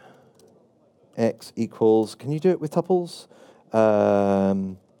x equals, can you do it with tuples?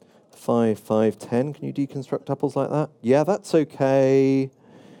 5, 5, 10, can you deconstruct tuples like that? Yeah, that's okay.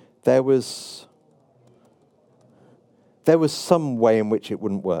 There was some way in which it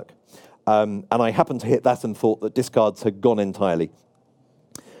wouldn't work. And I happened to hit that and thought that discards had gone entirely.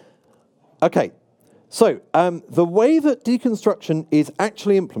 Okay, so the way that deconstruction is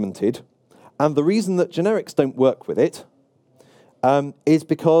actually implemented, and the reason that generics don't work with it, is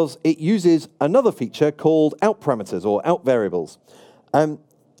because it uses another feature called out parameters or out variables.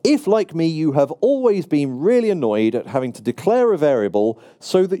 If, like me, you have always been really annoyed at having to declare a variable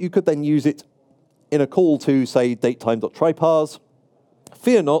so that you could then use it in a call to, say, datetime.trypars,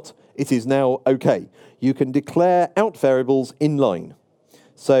 fear not, it is now okay. You can declare out variables in line.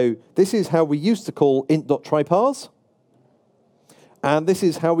 So this is how we used to call int.trypars, and this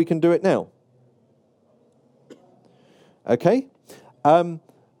is how we can do it now. Okay?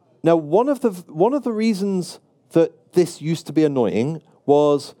 Now, one of the reasons that this used to be annoying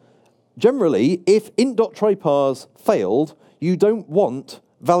was generally, if int.trypars failed, you don't want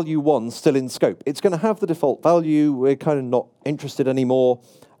value 1 still in scope. It's going to have the default value. We're kind of not interested anymore.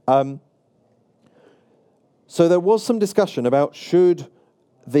 So there was some discussion about should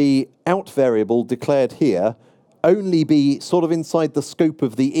the out variable declared here only be sort of inside the scope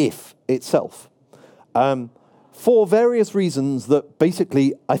of the if itself. For various reasons that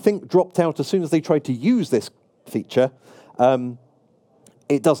basically I think dropped out as soon as they tried to use this feature,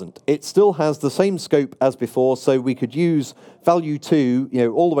 it doesn't. It still has the same scope as before, so we could use value 2,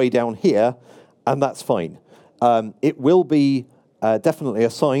 all the way down here, and that's fine. It will be definitely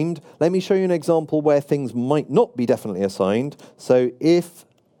assigned. Let me show you an example where things might not be definitely assigned. So if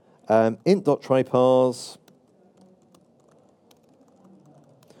int.trypars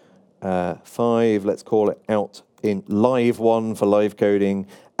 5, let's call it out in live 1 for live coding,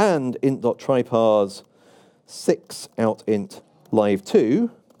 and int.trypars 6 out int live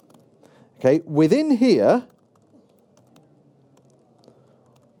 2. Okay, within here,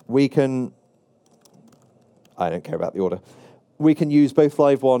 we can, I don't care about the order, we can use both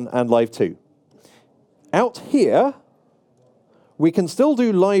live 1 and live 2. Out here, we can still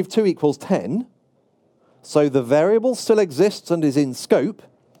do live 2 equals 10, so the variable still exists and is in scope,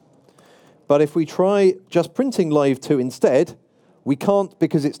 but if we try just printing live 2 instead, we can't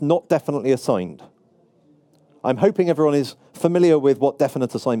because it's not definitely assigned. I'm hoping everyone is familiar with what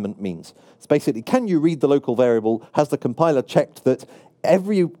definite assignment means. It's basically, can you read the local variable? Has the compiler checked that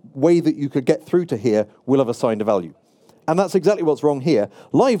every way that you could get through to here will have assigned a value? And that's exactly what's wrong here.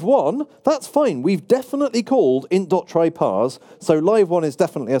 Live 1, that's fine. We've definitely called int.trypars, so live 1 is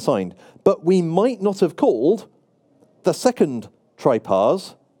definitely assigned. But we might not have called the second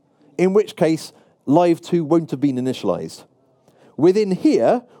trypars, in which case live 2 won't have been initialized. Within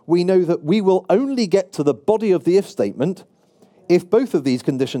here, we know that we will only get to the body of the if statement if both of these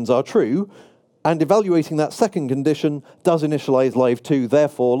conditions are true, and evaluating that second condition does initialize live 2,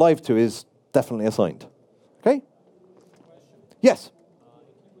 therefore live 2 is definitely assigned. Okay? Yes? If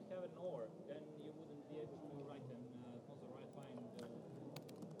you would have an OR, then you wouldn't be able to write them also right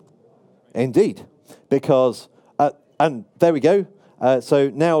line. Indeed, because, and there we go. So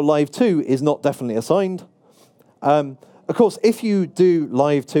now live 2 is not definitely assigned. Of course, if you do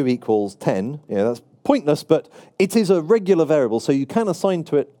live 2 equals 10, that's pointless, but it is a regular variable, so you can assign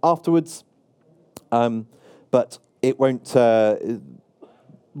to it afterwards, but it won't,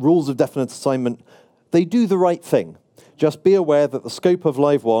 rules of definite assignment, they do the right thing. Just be aware that the scope of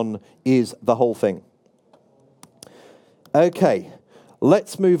live 1 is the whole thing. Okay,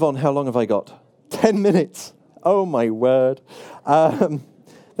 let's move on. How long have I got? 10 minutes. Oh, my word.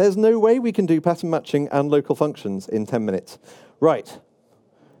 There's no way we can do pattern matching and local functions in 10 minutes. Right.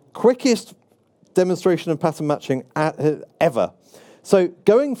 Quickest demonstration of pattern matching ever. So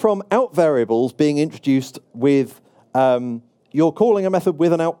going from out variables being introduced with, you're calling a method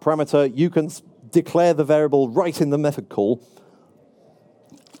with an out parameter, you can declare the variable right in the method call.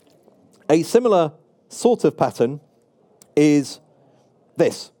 A similar sort of pattern is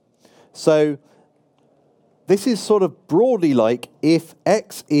this. So this is sort of broadly like if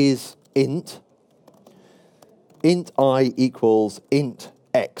x is int I equals int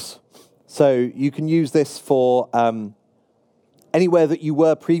x. So you can use this for anywhere that you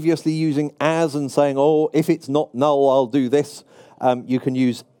were previously using as and saying, oh, if it's not null, I'll do this, you can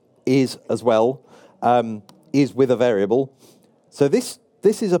use is as well, is with a variable. So this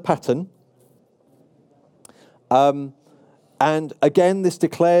is a pattern. And again, this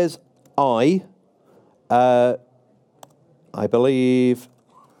declares I believe.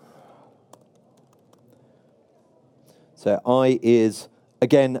 So I is,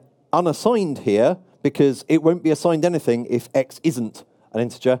 again, unassigned here because it won't be assigned anything if x isn't an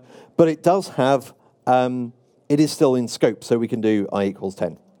integer, but it does have, it is still in scope, so we can do I equals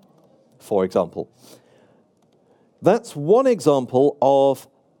 10, for example. That's one example of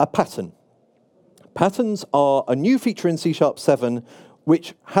a pattern. Patterns are a new feature in C# 7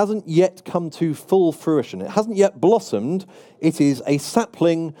 which hasn't yet come to full fruition. It hasn't yet blossomed. It is a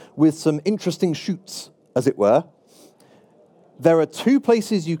sapling with some interesting shoots, as it were. There are two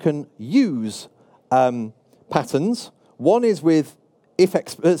places you can use patterns. One is with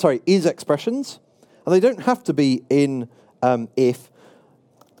is expressions, and they don't have to be in if.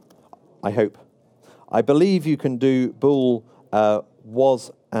 I hope. I believe you can do bool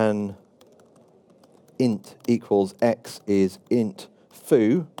was an int equals x is int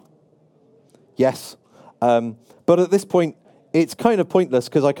foo. Yes, but at this point it's kind of pointless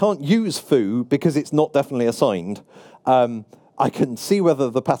because I can't use foo because it's not definitely assigned. I can see whether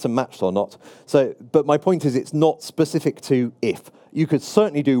the pattern matched or not. So, but my point is it's not specific to if. You could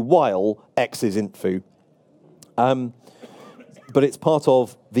certainly do while x is int foo. But it's part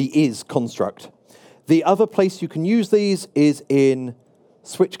of the is construct. The other place you can use these is in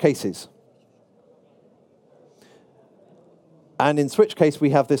switch cases. And in switch case, we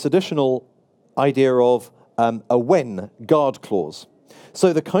have this additional idea of a when guard clause.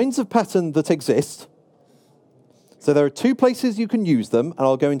 So the kinds of pattern that exist, so there are two places you can use them, and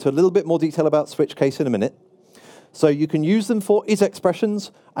I'll go into a little bit more detail about switch case in a minute. So you can use them for is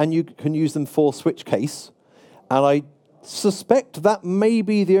expressions, and you can use them for switch case. And I suspect that may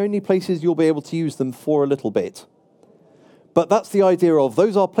be the only places you'll be able to use them for a little bit. But that's the idea of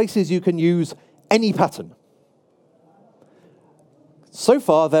those are places you can use any pattern. So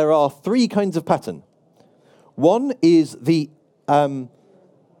far, there are three kinds of pattern. One is the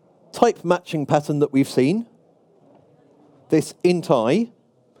type matching pattern that we've seen. This int I.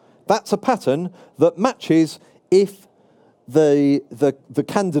 That's a pattern that matches if the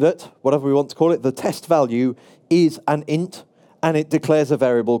candidate, whatever we want to call it, the test value is an int, and it declares a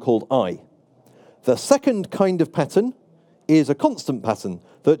variable called I. The second kind of pattern is a constant pattern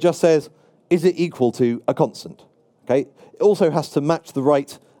that just says, is it equal to a constant? Okay. It also has to match the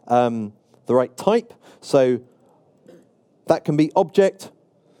right type. So that can be object,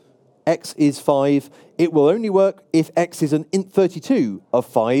 x is 5. It will only work if x is an int 32 of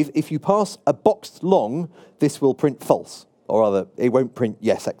 5. If you pass a boxed long, this will print false. Or rather, it won't print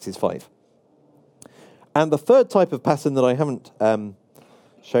yes, x is 5. And the third type of pattern that I haven't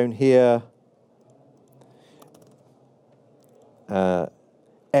shown here,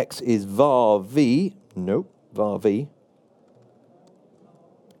 x is var v. No, var v.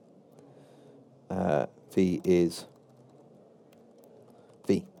 V is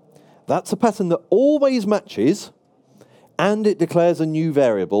v. That's a pattern that always matches, and it declares a new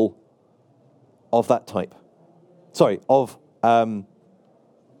variable of that type. Sorry,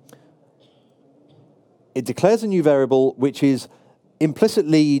 it declares a new variable which is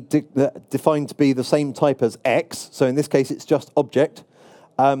implicitly defined to be the same type as x. So in this case, it's just object.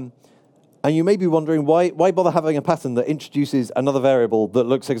 And you may be wondering, why bother having a pattern that introduces another variable that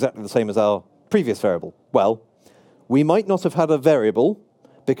looks exactly the same as our previous variable? Well, we might not have had a variable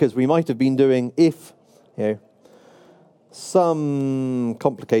because we might have been doing if, some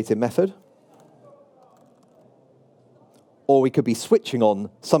complicated method, or we could be switching on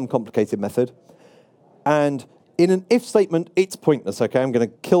some complicated method. And in an if statement, it's pointless. Okay, I'm going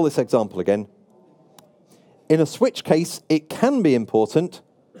to kill this example again. In a switch case, it can be important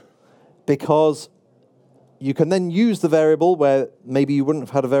because you can then use the variable where maybe you wouldn't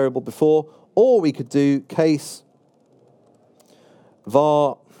have had a variable before, or we could do case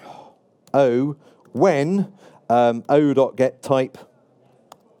var o when o.getType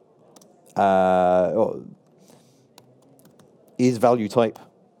is value type,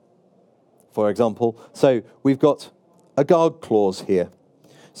 for example. So we've got a guard clause here.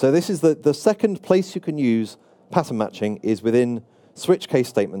 So this is the second place you can use pattern matching is within switch case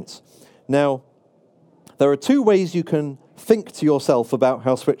statements. Now, there are two ways you can think to yourself about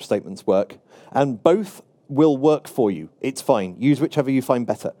how switch statements work, and both will work for you. It's fine. Use whichever you find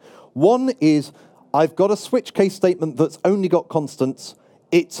better. One is, I've got a switch case statement that's only got constants.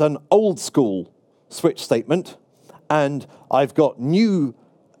 It's an old school switch statement, and I've got new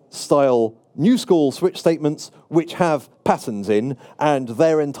school switch statements which have patterns in, and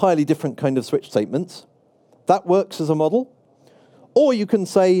they're entirely different kind of switch statements. That works as a model. Or you can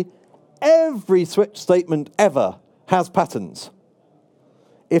say every switch statement ever has patterns.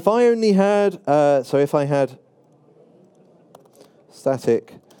 If I only had, if I had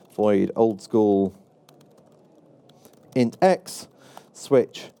static void old school int x,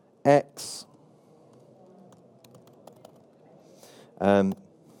 switch x,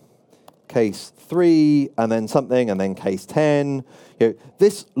 case 3, and then something, and then case 10.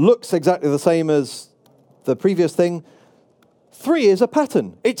 This looks exactly the same as the previous thing. 3 is a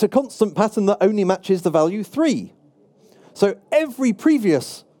pattern. It's a constant pattern that only matches the value 3. So every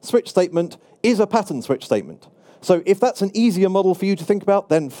previous switch statement is a pattern switch statement. So if that's an easier model for you to think about,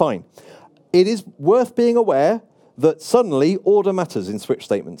 then fine. It is worth being aware that suddenly order matters in switch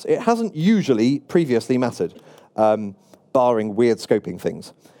statements. It hasn't usually previously mattered, barring weird scoping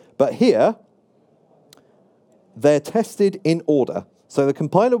things. But here, they're tested in order. So the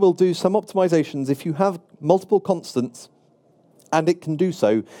compiler will do some optimizations. If you have multiple constants, and it can do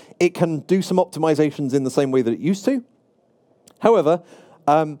so, it can do some optimizations in the same way that it used to. However,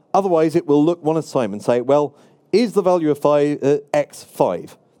 otherwise it will look one at a time and say, well, is the value of x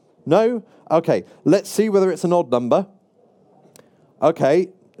 5? No? Okay, let's see whether it's an odd number. Okay,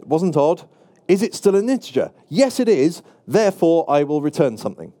 it wasn't odd. Is it still an integer? Yes, it is. Therefore, I will return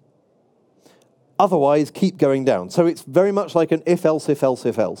something. Otherwise, keep going down. So it's very much like an if-else, if-else,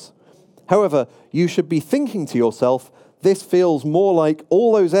 if-else. However, you should be thinking to yourself, this feels more like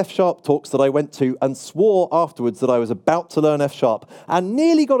all those F-sharp talks that I went to and swore afterwards that I was about to learn F-sharp and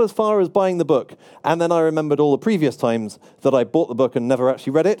nearly got as far as buying the book. And then I remembered all the previous times that I bought the book and never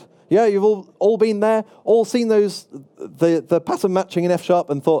actually read it. Yeah, you've all been there, all seen those the pattern matching in F-sharp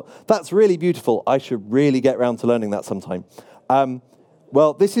and thought, that's really beautiful. I should really get around to learning that sometime.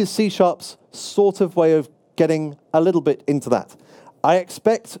 Well, this is C-sharp's sort of way of getting a little bit into that. I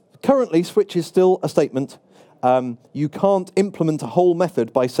expect currently switch is still a statement. You can't implement a whole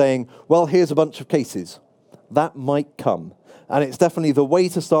method by saying, well, here's a bunch of cases. That might come. And it's definitely the way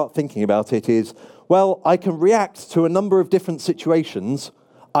to start thinking about it is, well, I can react to a number of different situations.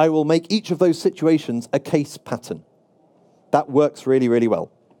 I will make each of those situations a case pattern. That works really, really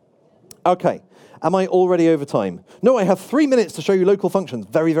well. Okay. Am I already over time? No, I have 3 minutes to show you local functions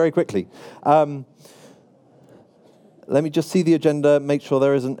very, very quickly. Let me just see the agenda, make sure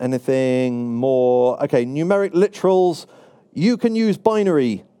there isn't anything more. Okay, numeric literals. You can use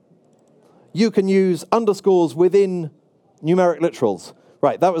binary. You can use underscores within numeric literals.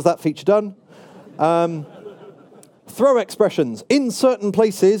 Right, that was that feature done. Throw expressions. In certain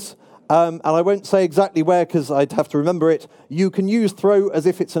places, and I won't say exactly where because I'd have to remember it, you can use throw as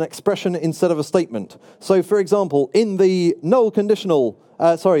if it's an expression instead of a statement. So, for example, in the null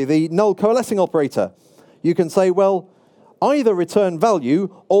the null coalescing operator, you can say, well, either return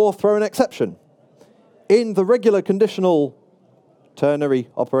value or throw an exception. In the regular conditional ternary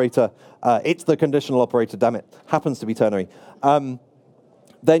operator, it's the conditional operator, damn it, happens to be ternary,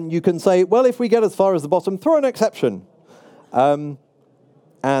 then you can say, well, if we get as far as the bottom, throw an exception. And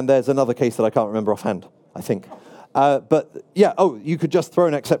there's another case that I can't remember offhand, I think. But yeah, you could just throw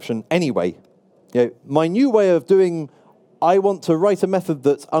an exception anyway. My new way of doing, I want to write a method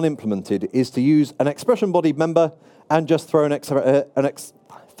that's unimplemented, is to use an expression-bodied member and just throw an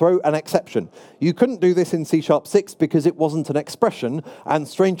exception. You couldn't do this in C#6 because it wasn't an expression, and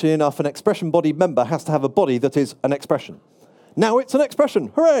strangely enough, an expression-bodied member has to have a body that is an expression. Now it's an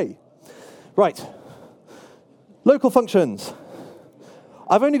expression, hooray! Right, local functions.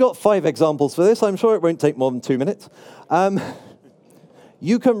 I've only got 5 examples for this. I'm sure it won't take more than 2 minutes.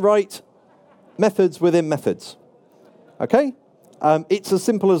 You can write methods within methods. Okay? It's as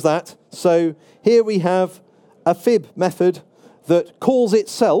simple as that. So here we have a fib method that calls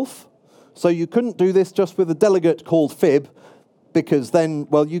itself. So you couldn't do this just with a delegate called fib, because then,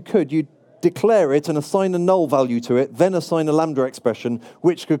 well, you could. You'd declare it and assign a null value to it, then assign a lambda expression,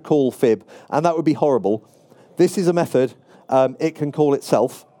 which could call fib, and that would be horrible. This is a method. It can call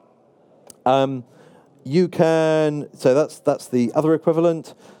itself. You can, so that's the other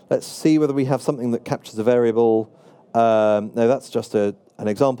equivalent. Let's see whether we have something that captures a variable. No, that's just an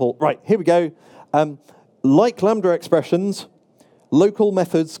example. Right, here we go. Like lambda expressions, local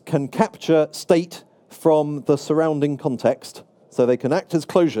methods can capture state from the surrounding context, so they can act as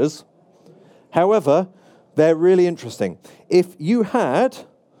closures. However, they're really interesting. If you had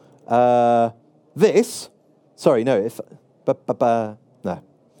this, sorry, no, no.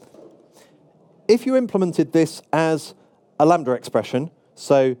 If you implemented this as a lambda expression,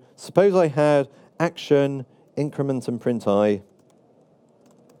 so suppose I had action increment and print I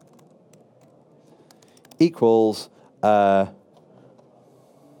equals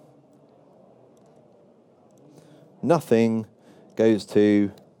nothing goes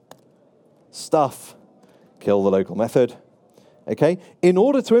to stuff, kill the local method. Okay? In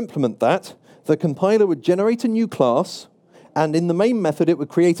order to implement that, the compiler would generate a new class, and in the main method it would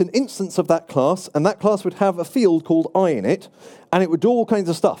create an instance of that class, and that class would have a field called I in it, and it would do all kinds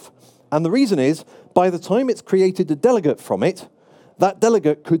of stuff. And the reason is, by the time it's created a delegate from it, that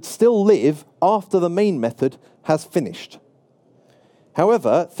delegate could still live after the main method has finished.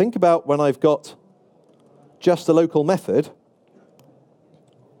 However, think about when I've got just a local method.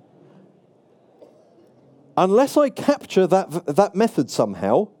 Unless I capture that method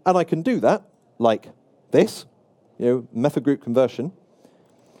somehow, and I can do that, like this, method group conversion,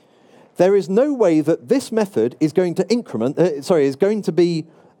 there is no way that this method is going to is going to be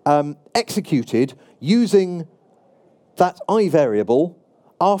executed using that I variable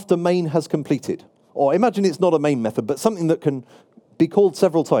after main has completed. Or imagine it's not a main method, but something that can be called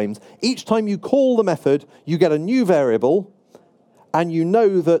several times. Each time you call the method, you get a new variable, and you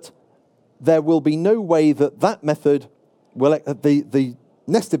know that there will be no way that that method will, the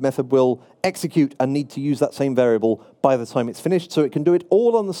nested method will execute and need to use that same variable by the time it's finished, so it can do it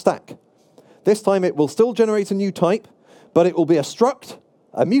all on the stack. This time it will still generate a new type, but it will be a struct,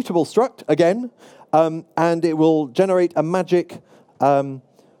 a mutable struct again, and it will generate a magic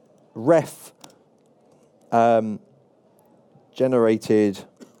ref generated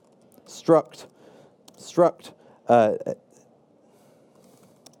struct, st,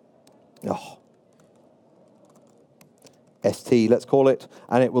 let's call it,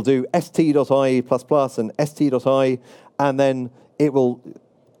 and it will do st.i++ and st.i, and then it will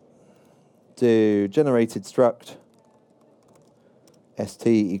do generated struct st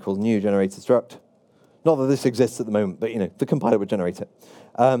equals new generated struct. Not that this exists at the moment, but the compiler would generate it.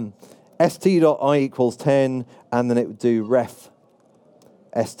 st.i equals 10, and then it would do ref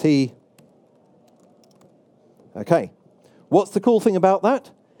st. Okay. What's the cool thing about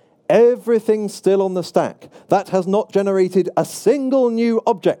that? Everything's still on the stack. That has not generated a single new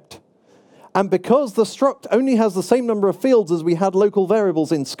object. And because the struct only has the same number of fields as we had local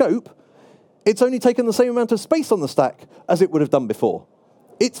variables in scope, it's only taken the same amount of space on the stack as it would have done before.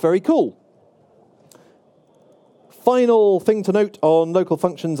 It's very cool. Final thing to note on local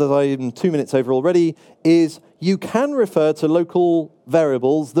functions, as I'm 2 minutes over already, is you can refer to local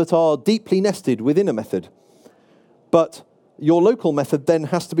variables that are deeply nested within a method. But your local method then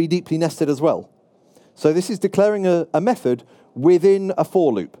has to be deeply nested as well. So this is declaring a method within a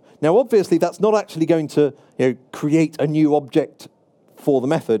for loop. Now, obviously, that's not actually going to create a new object for the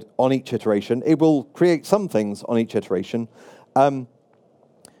method on each iteration. It will create some things on each iteration. But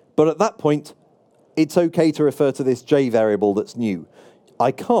at that point, it's OK to refer to this J variable that's new.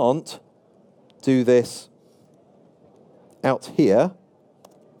 I can't do this out here.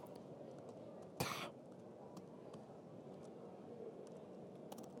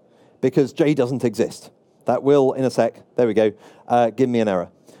 Because J doesn't exist. That will, in a sec, there we go, give me an error.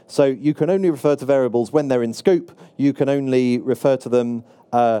 So you can only refer to variables when they're in scope. You can only refer to them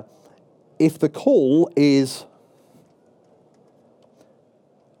if the call is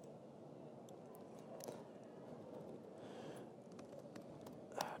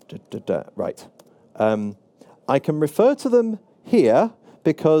right. I can refer to them here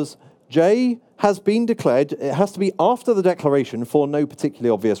because J has been declared. It has to be after the declaration for no particularly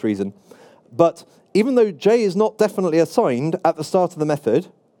obvious reason. But even though J is not definitely assigned at the start of the method,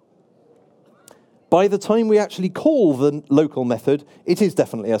 by the time we actually call the local method, it is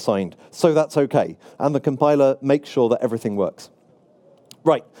definitely assigned. So that's OK. And the compiler makes sure that everything works.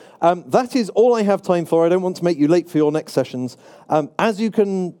 Right. That is all I have time for. I don't want to make you late for your next sessions. As you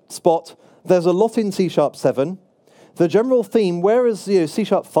can spot, there's a lot in C#7. The general theme, whereas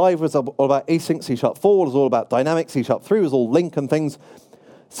C#5 was all about async, C#4 was all about dynamic, C#3 was all link and things,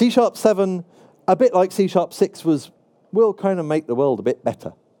 C#7, a bit like C#6, will kind of make the world a bit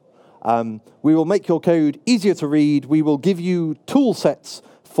better. We will make your code easier to read. We will give you tool sets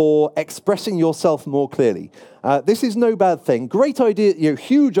for expressing yourself more clearly. This is no bad thing. Great idea,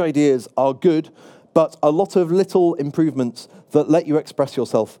 huge ideas are good, but a lot of little improvements that let you express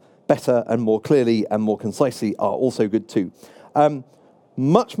yourself better and more clearly and more concisely are also good too.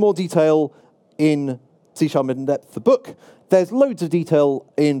 Much more detail in C# in-depth, the book. There's loads of detail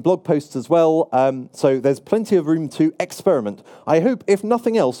in blog posts as well, so there's plenty of room to experiment. I hope, if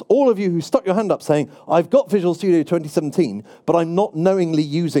nothing else, all of you who stuck your hand up saying, I've got Visual Studio 2017, but I'm not knowingly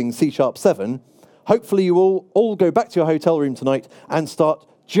using C#7, hopefully you will all go back to your hotel room tonight and start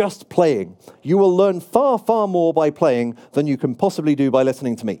just playing. You will learn far, far more by playing than you can possibly do by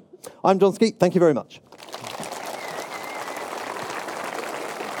listening to me. I'm Jon Skeet. Thank you very much.